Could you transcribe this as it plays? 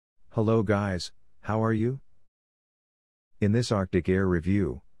Hello guys, how are you? In this Arctic Air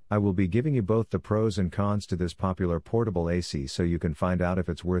review, I will be giving you both the pros and cons to this popular portable AC so you can find out if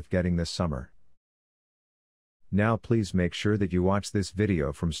it's worth getting this summer. Now please make sure that you watch this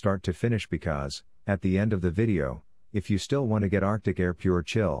video from start to finish because, at the end of the video, if you still want to get Arctic Air Pure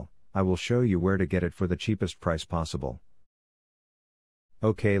Chill, I will show you where to get it for the cheapest price possible.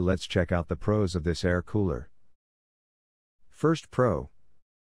 Okay, let's check out the pros of this air cooler. First pro.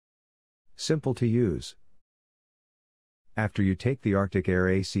 Simple to use. After you take the Arctic Air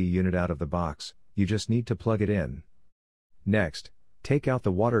AC unit out of the box, you just need to plug it in. Next, take out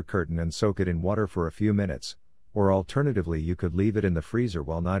the water curtain and soak it in water for a few minutes, or alternatively you could leave it in the freezer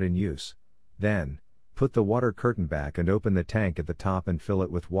while not in use. Then, put the water curtain back and open the tank at the top and fill it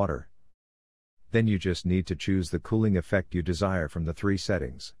with water. Then you just need to choose the cooling effect you desire from the 3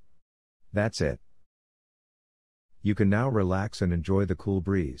 settings. That's it. You can now relax and enjoy the cool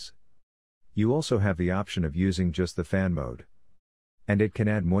breeze. You also have the option of using just the fan mode. And it can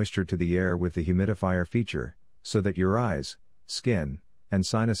add moisture to the air with the humidifier feature, so that your eyes, skin, and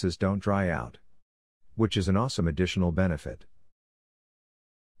sinuses don't dry out. Which is an awesome additional benefit.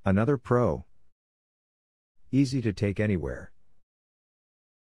 Another pro. Easy to take anywhere.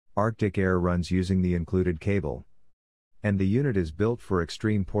 Arctic Air runs using the included cable. And the unit is built for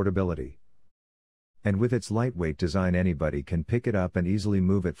extreme portability. And with its lightweight design, anybody can pick it up and easily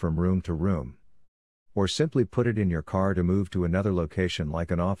move it from room to room. Or simply put it in your car to move to another location like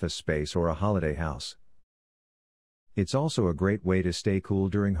an office space or a holiday house. It's also a great way to stay cool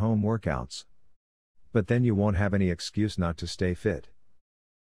during home workouts. But then you won't have any excuse not to stay fit.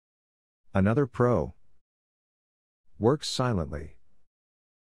 Another pro. Works silently.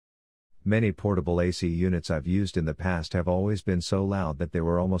 Many portable AC units I've used in the past have always been so loud that they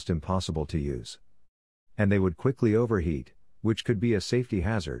were almost impossible to use. And they would quickly overheat, which could be a safety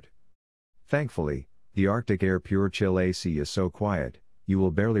hazard. Thankfully, the Arctic Air Pure Chill AC is so quiet, you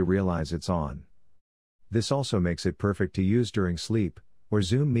will barely realize it's on. This also makes it perfect to use during sleep, or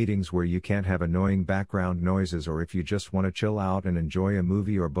Zoom meetings where you can't have annoying background noises, or if you just want to chill out and enjoy a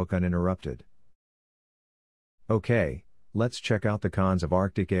movie or book uninterrupted. Okay, let's check out the cons of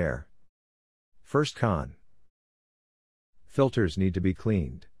Arctic Air. First con. Filters need to be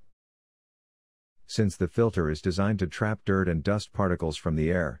cleaned. Since the filter is designed to trap dirt and dust particles from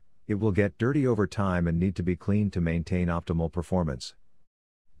the air, it will get dirty over time and need to be cleaned to maintain optimal performance.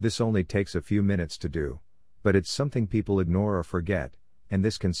 This only takes a few minutes to do, but it's something people ignore or forget, and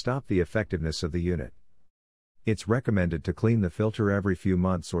this can stop the effectiveness of the unit. It's recommended to clean the filter every few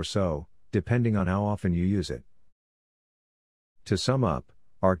months or so, depending on how often you use it. To sum up,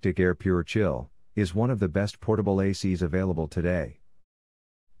 Arctic Air Pure Chill is one of the best portable ACs available today.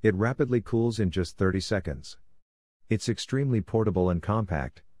 It rapidly cools in just 30 seconds. It's extremely portable and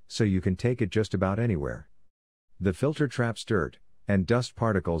compact, so you can take it just about anywhere. The filter traps dirt and dust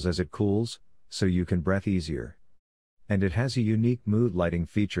particles as it cools, so you can breathe easier. And it has a unique mood lighting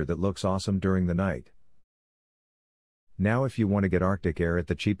feature that looks awesome during the night. Now if you want to get Arctic Air at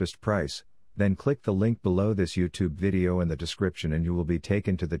the cheapest price, then click the link below this YouTube video in the description and you will be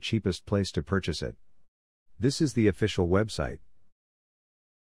taken to the cheapest place to purchase it. This is the official website.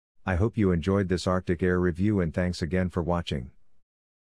 I hope you enjoyed this Arctic Air review and thanks again for watching.